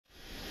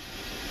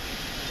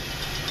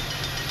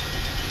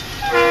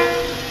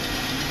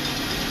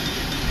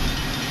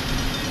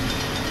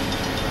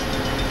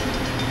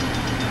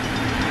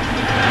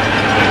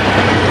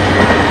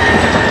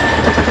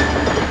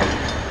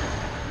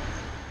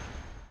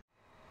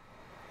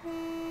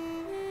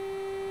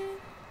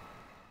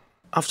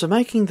After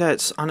making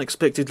that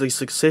unexpectedly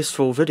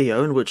successful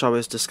video in which I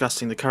was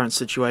discussing the current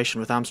situation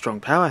with Armstrong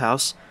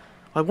Powerhouse,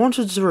 I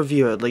wanted to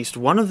review at least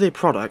one of their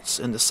products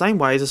in the same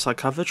way as I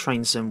cover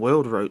train sim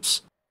world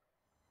routes.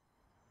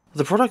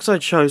 The product I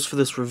chose for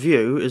this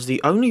review is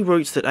the only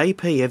route that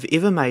AP have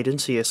ever made in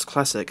TS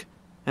Classic,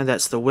 and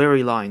that's the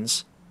Wherry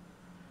Lines.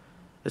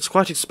 It's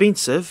quite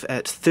expensive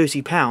at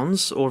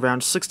 £30 or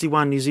around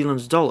 61 New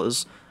Zealand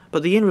dollars,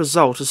 but the end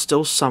result is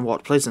still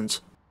somewhat pleasant.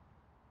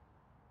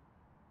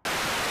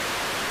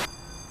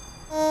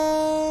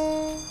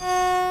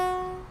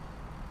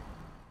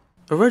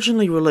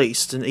 Originally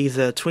released in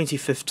either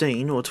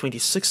 2015 or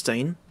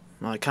 2016,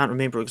 I can't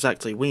remember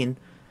exactly when,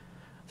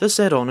 this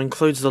add-on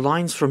includes the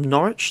lines from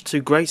Norwich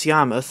to Great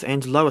Yarmouth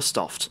and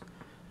Lowestoft,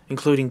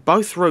 including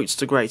both routes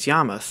to Great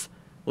Yarmouth,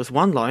 with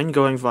one line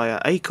going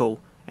via Achill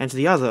and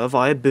the other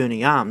via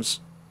Burney Arms.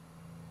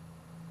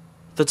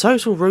 The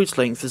total route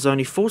length is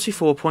only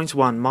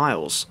 44.1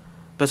 miles,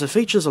 but it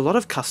features a lot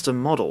of custom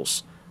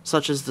models,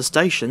 such as the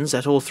stations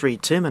at all three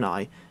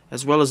termini,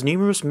 as well as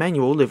numerous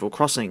manual level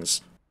crossings.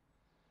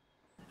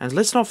 And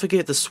let's not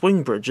forget the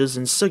swing bridges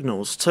and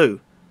signals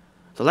too.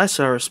 The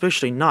latter are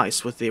especially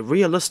nice with their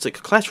realistic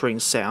clattering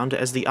sound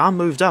as the arm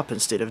moved up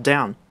instead of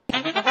down.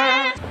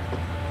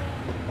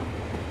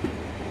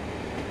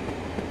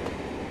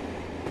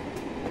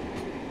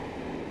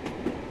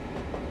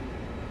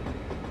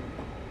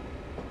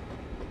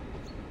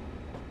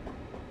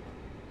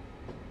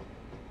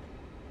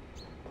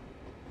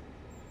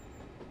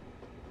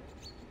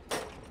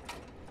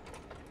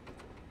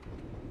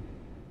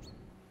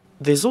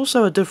 There's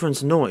also a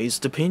different noise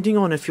depending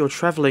on if you're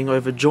travelling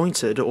over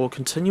jointed or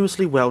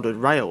continuously welded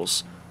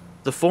rails,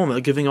 the former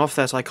giving off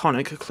that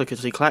iconic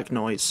clickety-clack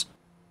noise.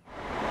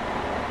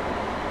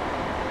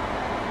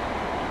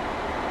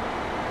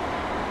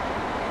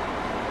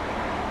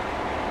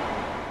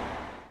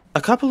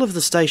 A couple of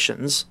the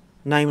stations,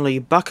 namely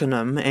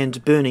Buckingham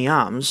and Burney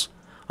Arms,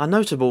 are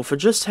notable for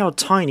just how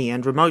tiny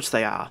and remote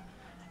they are,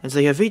 and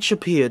they have each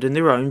appeared in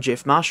their own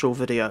Jeff Marshall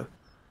video.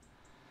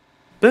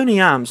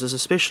 Burney Arms is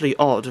especially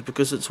odd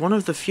because it's one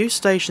of the few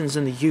stations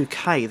in the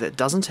UK that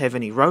doesn't have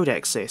any road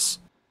access.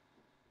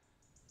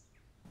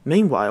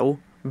 Meanwhile,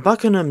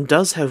 Buckingham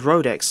does have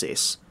road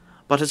access,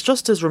 but it's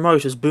just as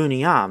remote as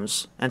Burney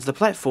Arms, and the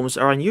platforms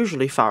are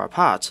unusually far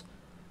apart,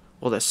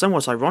 although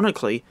somewhat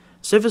ironically,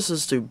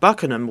 services to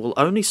Buckingham will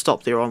only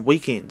stop there on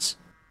weekends.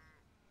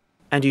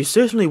 And you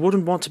certainly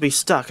wouldn't want to be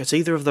stuck at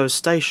either of those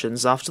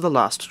stations after the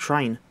last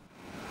train.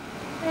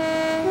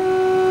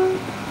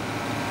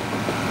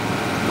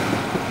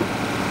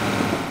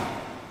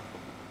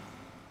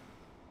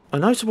 A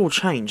notable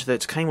change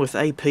that came with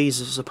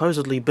AP's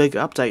supposedly big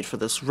update for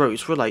this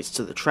route relates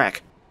to the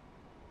track.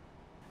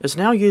 It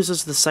now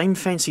uses the same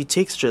fancy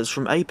textures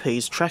from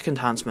AP's track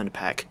enhancement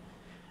pack,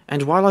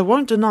 and while I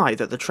won't deny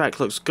that the track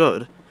looks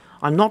good,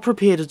 I'm not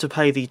prepared to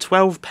pay the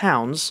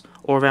 £12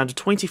 or around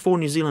 24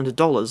 New Zealand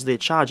dollars they're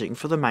charging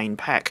for the main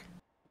pack.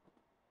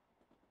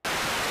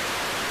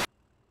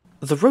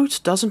 The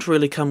route doesn't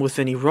really come with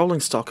any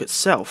rolling stock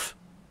itself.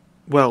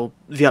 Well,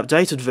 the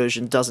updated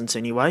version doesn't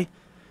anyway.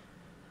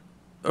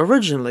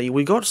 Originally,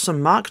 we got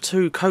some Mark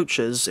II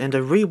coaches and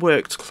a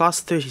reworked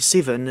Class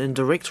 37 in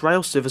Direct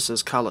Rail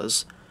Services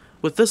colours,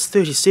 with this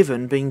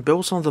 37 being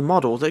built on the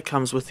model that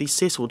comes with the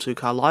Cecil to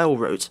Carlisle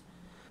route,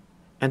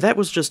 and that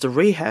was just a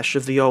rehash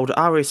of the old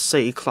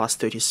RSC Class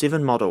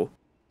 37 model.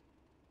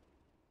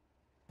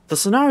 The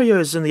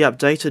scenarios in the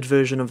updated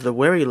version of the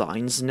Wherry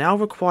Lines now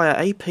require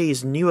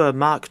AP's newer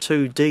Mark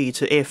II D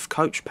to F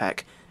coach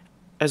pack,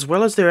 as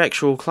well as their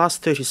actual Class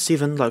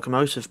 37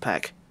 locomotive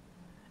pack.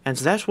 And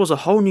that was a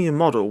whole new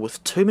model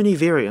with too many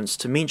variants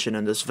to mention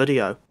in this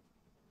video.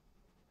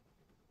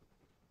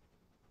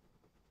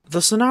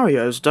 The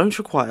scenarios don't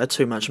require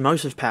too much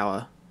motive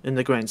power, in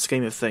the grand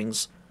scheme of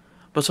things,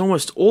 but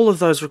almost all of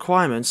those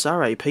requirements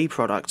are AP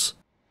products.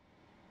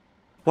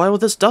 While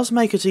this does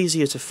make it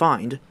easier to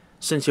find,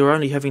 since you're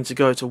only having to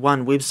go to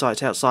one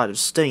website outside of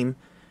Steam,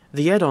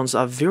 the add-ons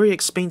are very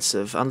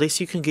expensive unless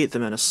you can get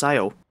them in a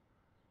sale.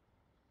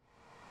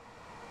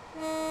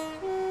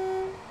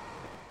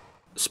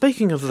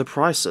 Speaking of the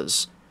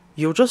prices,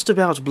 you'll just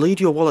about bleed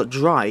your wallet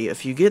dry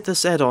if you get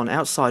this add-on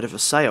outside of a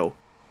sale.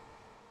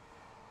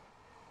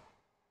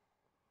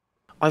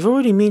 I've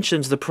already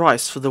mentioned the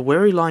price for the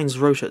Wherry Lines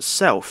route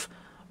itself,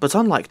 but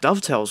unlike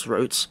Dovetail's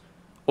routes,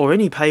 or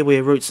any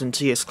payware routes in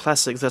TS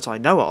Classic that I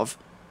know of,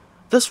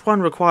 this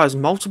one requires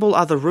multiple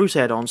other route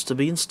add-ons to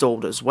be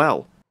installed as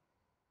well.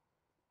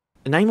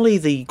 Namely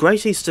the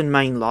Great Eastern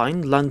Main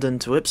Line, London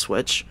to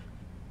Ipswich,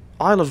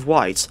 Isle of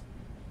Wight,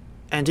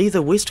 and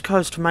either West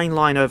Coast Main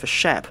Line over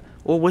Shap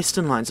or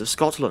Western Lines of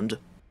Scotland.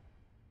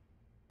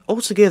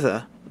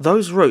 Altogether,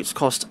 those routes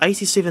cost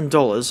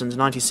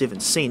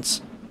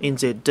 $87.97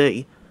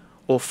 NZD,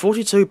 or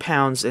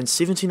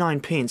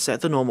 £42.79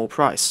 at the normal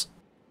price.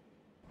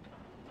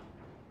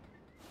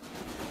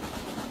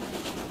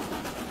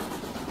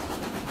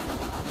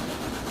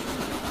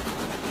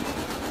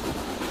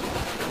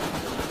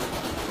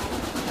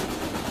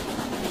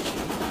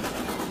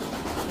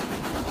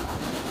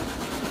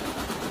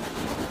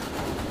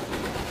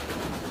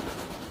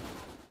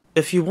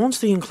 If you want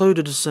the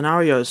included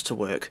scenarios to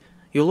work,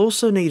 you'll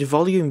also need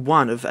Volume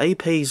 1 of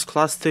AP's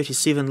Class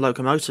 37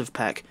 locomotive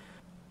pack,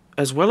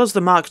 as well as the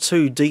Mark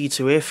II D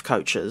to F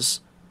coaches,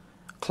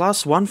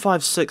 Class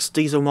 156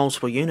 diesel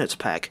multiple unit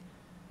pack,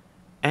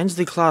 and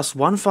the Class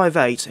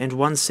 158 and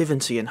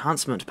 170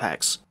 enhancement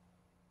packs.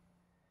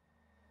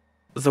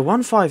 The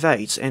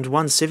 158 and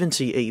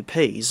 170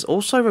 EPs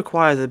also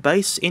require the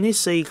base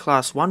NSE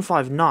Class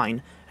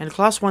 159 and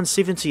Class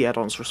 170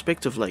 add-ons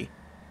respectively.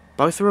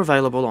 Both are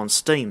available on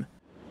Steam.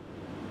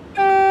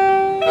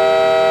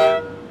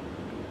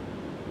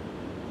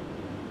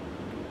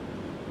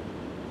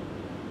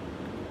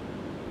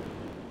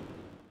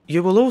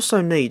 You will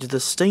also need the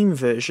Steam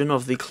version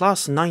of the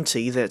Class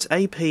 90 that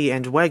AP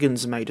and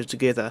Wagons made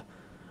together,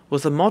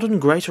 with a modern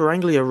Greater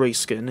Anglia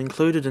reskin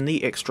included in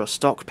the extra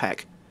stock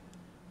pack.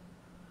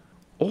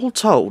 All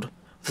told,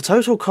 the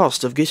total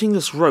cost of getting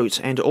this route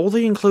and all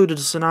the included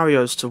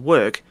scenarios to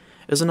work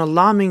is an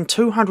alarming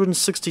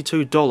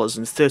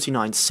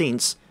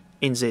 $262.39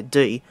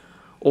 NZD,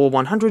 or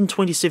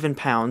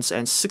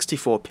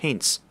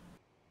 £127.64.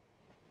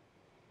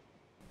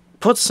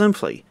 Put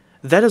simply,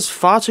 that is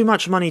far too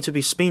much money to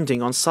be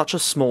spending on such a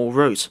small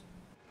route.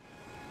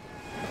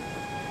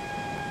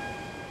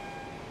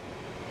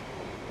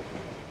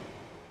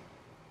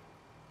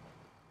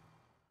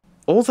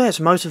 All that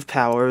motive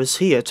power is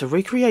here to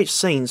recreate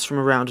scenes from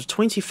around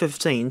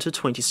 2015 to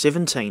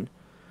 2017,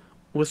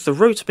 with the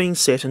route being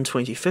set in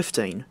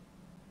 2015.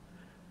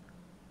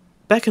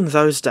 Back in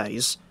those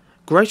days,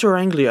 Greater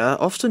Anglia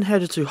often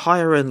had to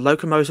hire in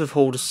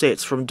locomotive-hauled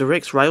sets from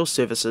direct rail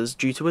services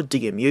due to a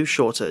DMU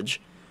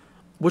shortage,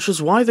 which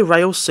is why the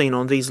rail scene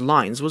on these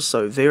lines was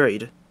so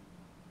varied.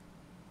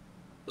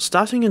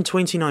 Starting in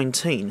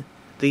 2019,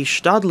 the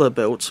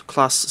Stadler-built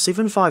Class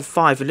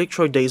 755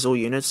 electro-diesel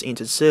units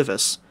entered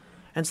service,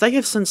 and they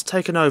have since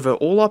taken over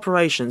all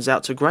operations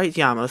out to Great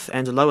Yarmouth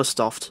and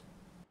Lowestoft.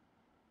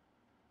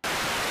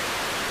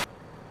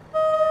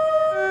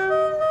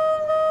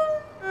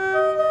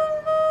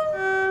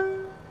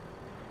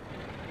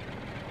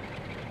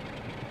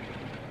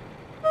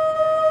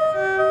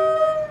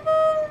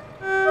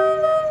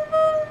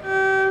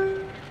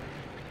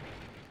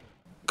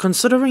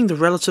 Considering the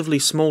relatively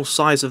small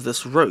size of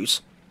this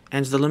route,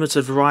 and the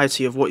limited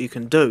variety of what you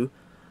can do,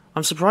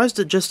 I'm surprised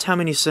at just how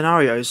many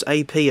scenarios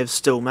AP have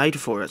still made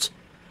for it,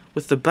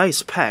 with the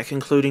base pack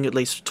including at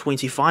least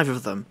 25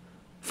 of them,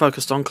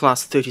 focused on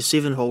Class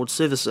 37 hauled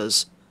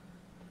services.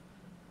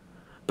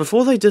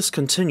 Before they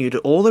discontinued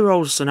all their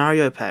old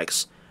scenario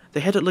packs,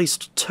 they had at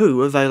least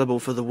 2 available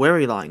for the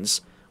Wherry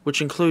Lines,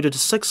 which included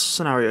 6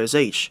 scenarios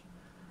each.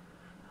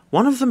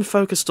 One of them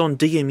focused on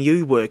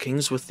DMU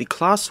workings with the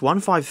Class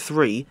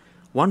 153,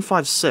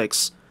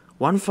 156,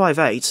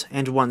 158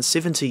 and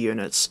 170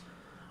 units,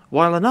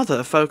 while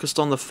another focused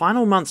on the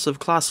final months of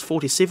Class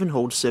 47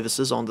 hauled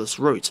services on this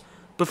route,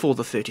 before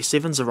the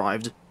 37s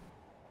arrived.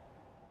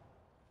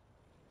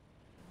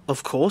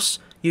 Of course,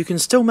 you can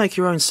still make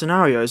your own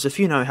scenarios if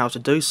you know how to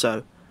do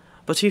so,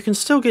 but you can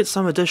still get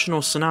some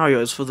additional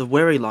scenarios for the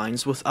Wherry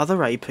Lines with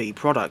other AP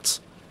products.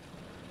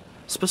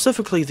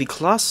 Specifically the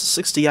Class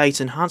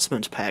 68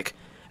 Enhancement Pack,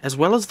 as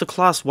well as the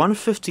Class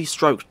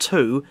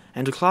 150/2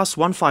 and Class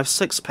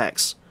 156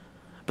 packs.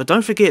 But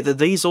don't forget that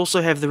these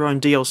also have their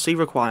own DLC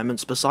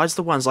requirements besides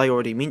the ones I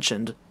already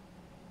mentioned.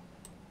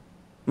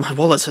 My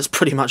wallet is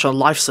pretty much on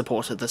life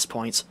support at this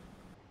point.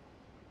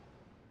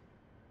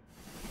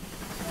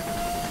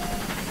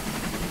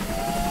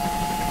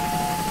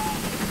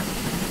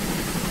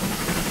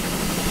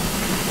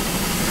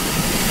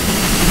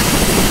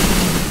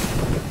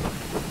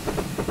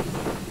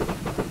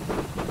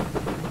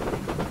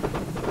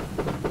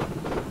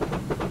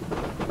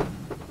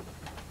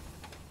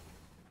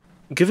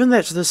 Given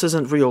that this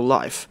isn't real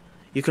life,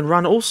 you can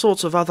run all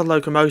sorts of other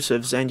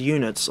locomotives and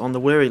units on the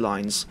Wherry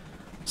Lines,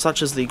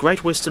 such as the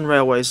Great Western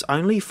Railway's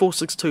only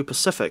 462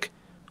 Pacific,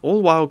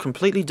 all while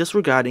completely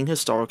disregarding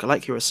historical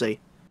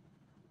accuracy.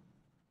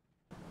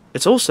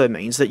 It also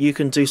means that you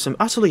can do some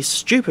utterly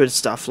stupid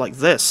stuff like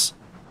this.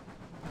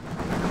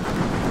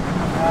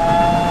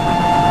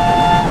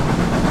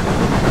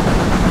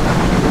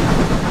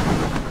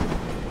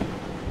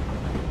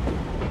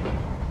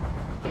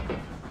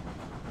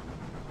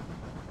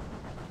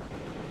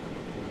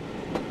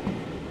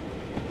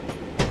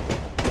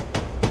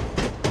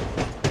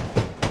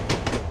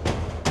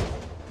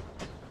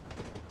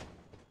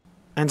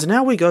 And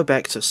now we go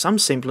back to some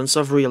semblance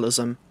of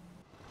realism.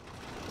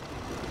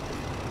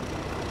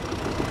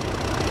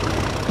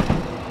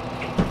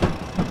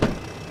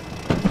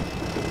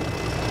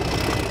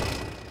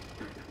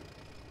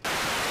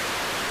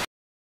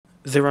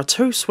 There are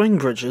 2 swing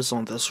bridges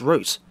on this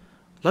route,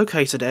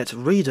 located at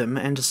Reedham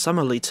and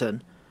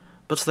Somerleyton,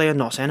 but they are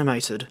not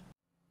animated.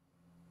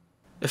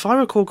 If I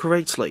recall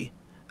correctly,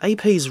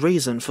 AP's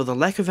reason for the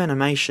lack of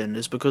animation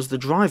is because the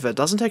driver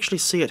doesn't actually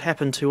see it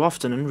happen too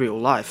often in real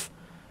life,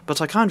 but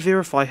I can't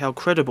verify how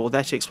credible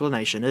that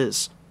explanation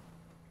is.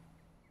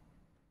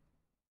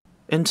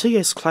 In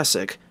TS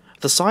Classic,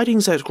 the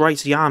sidings at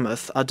Great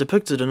Yarmouth are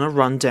depicted in a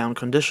run-down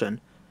condition,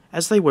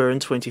 as they were in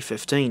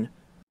 2015.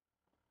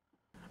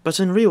 But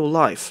in real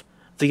life,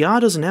 the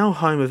yard is now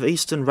home of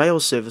Eastern Rail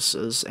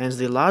Services and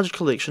their large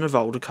collection of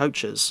older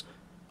coaches,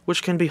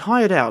 which can be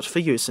hired out for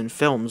use in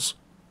films.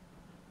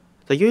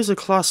 They use a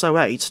Class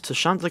 08 to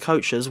shunt the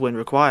coaches when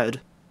required.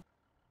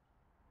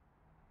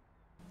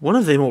 One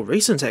of their more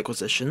recent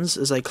acquisitions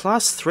is a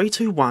Class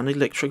 321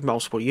 electric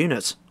multiple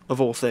unit,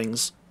 of all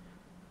things.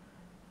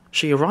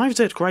 She arrived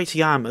at Great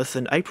Yarmouth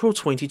in April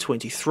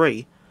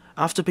 2023,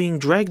 after being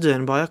dragged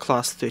in by a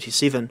Class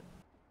 37.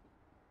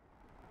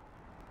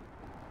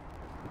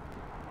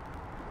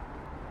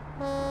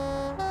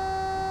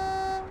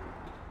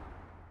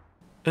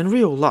 In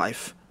real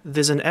life,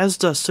 there's an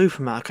Asda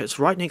supermarket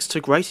right next to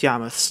Great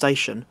Yarmouth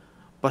Station,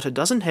 but it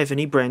doesn't have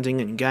any branding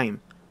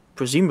in-game,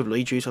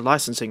 presumably due to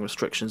licensing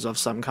restrictions of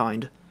some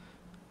kind.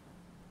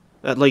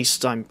 At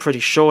least, I'm pretty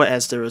sure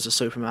Asda is a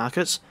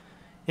supermarket.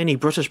 Any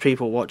British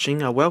people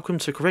watching are welcome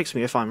to correct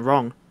me if I'm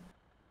wrong.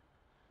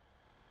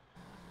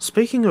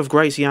 Speaking of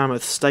Great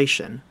Yarmouth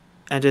Station,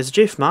 and as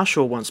Jeff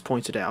Marshall once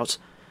pointed out,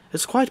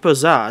 it's quite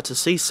bizarre to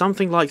see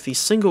something like the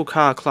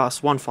single-car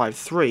Class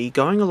 153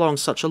 going along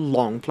such a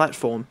long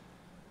platform.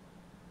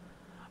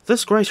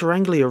 This Greater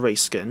Anglia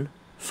reskin,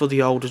 for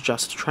the old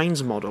Just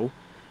Trains model,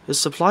 is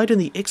supplied in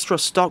the extra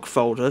stock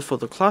folder for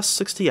the Class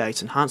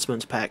 68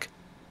 Enhancement Pack.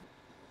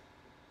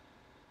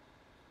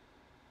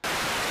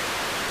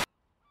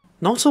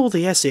 Not all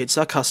the assets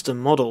are custom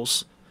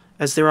models,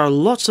 as there are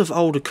lots of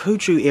old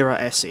Kuju-era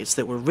assets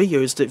that were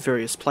reused at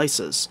various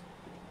places.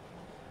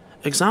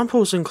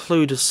 Examples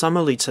include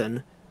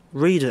Somerleyton,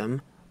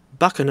 Reedham,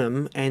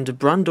 Buckenham and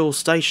Brundall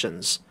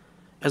stations,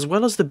 as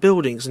well as the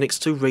buildings next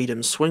to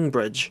Reedham Swing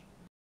Bridge.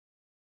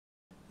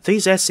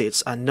 These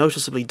assets are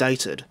noticeably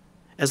dated,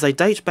 as they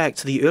date back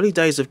to the early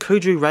days of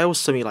Kuju Rail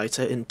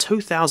Simulator in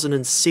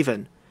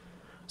 2007,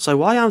 so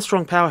why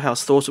Armstrong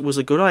Powerhouse thought it was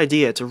a good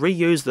idea to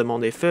reuse them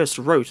on their first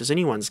route is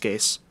anyone's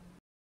guess.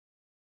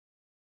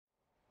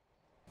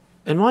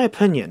 In my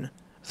opinion,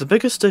 the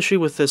biggest issue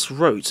with this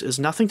route is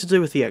nothing to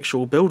do with the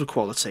actual build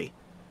quality,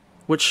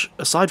 which,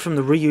 aside from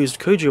the reused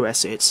Kuju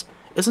assets,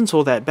 isn't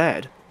all that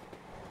bad.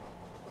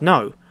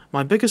 No,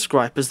 my biggest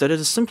gripe is that it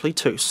is simply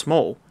too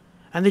small,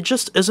 and there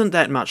just isn't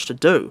that much to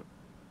do.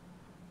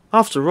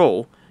 After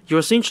all, you're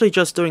essentially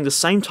just doing the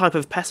same type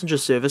of passenger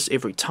service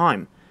every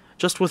time,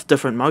 just with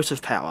different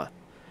motive power,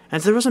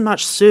 and there isn't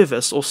much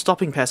service or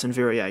stopping pattern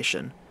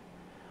variation.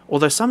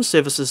 Although some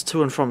services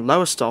to and from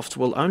Lowestoft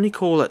will only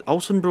call at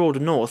Alton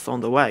Broad North on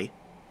the way.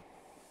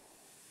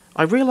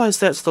 I realise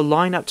that the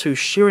line up to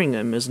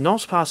Sheringham is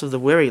not part of the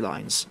Wherry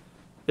Lines.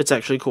 It's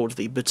actually called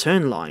the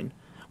Bittern Line,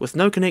 with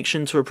no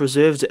connection to a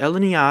preserved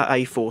LNER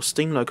A4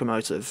 steam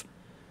locomotive.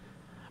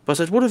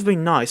 But it would have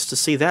been nice to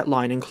see that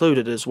line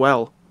included as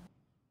well.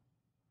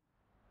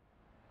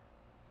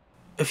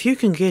 If you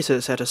can get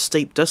it at a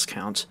steep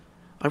discount,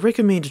 I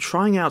recommend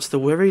trying out the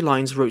Wherry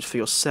Lines route for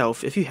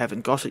yourself if you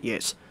haven't got it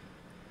yet.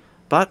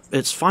 But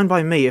it's fine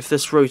by me if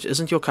this route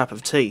isn't your cup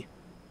of tea.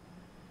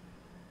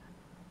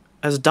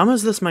 As dumb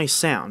as this may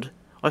sound,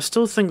 I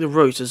still think the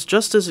route is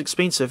just as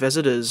expensive as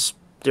it is,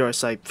 dare I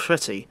say,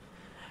 pretty,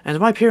 and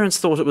my parents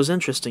thought it was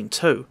interesting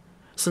too,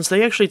 since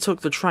they actually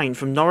took the train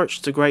from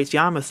Norwich to Great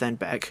Yarmouth and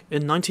back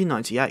in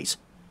 1998.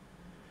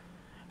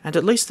 And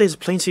at least there's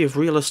plenty of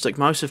realistic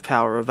motive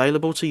power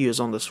available to use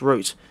on this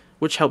route,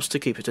 which helps to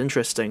keep it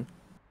interesting.